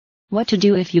What to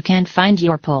do if you can't find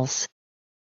your pulse?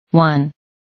 1.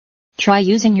 Try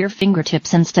using your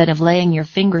fingertips instead of laying your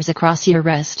fingers across your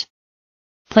wrist.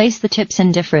 Place the tips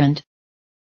in different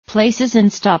places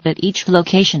and stop at each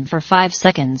location for 5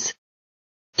 seconds.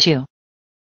 2.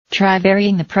 Try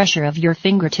varying the pressure of your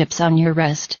fingertips on your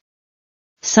wrist.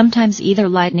 Sometimes either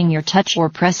lightening your touch or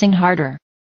pressing harder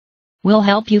will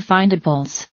help you find a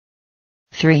pulse.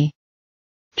 3.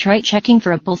 Try checking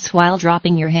for a pulse while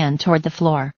dropping your hand toward the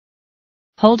floor.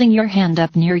 Holding your hand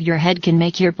up near your head can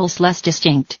make your pulse less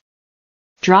distinct.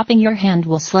 Dropping your hand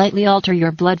will slightly alter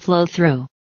your blood flow through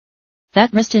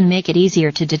that wrist and make it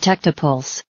easier to detect a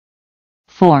pulse.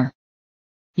 4.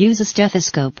 Use a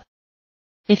stethoscope.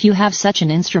 If you have such an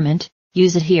instrument,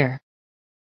 use it here.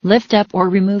 Lift up or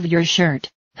remove your shirt,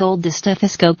 hold the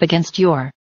stethoscope against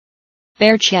your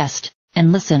bare chest,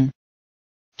 and listen.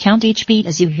 Count each beat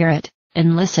as you hear it,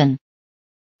 and listen.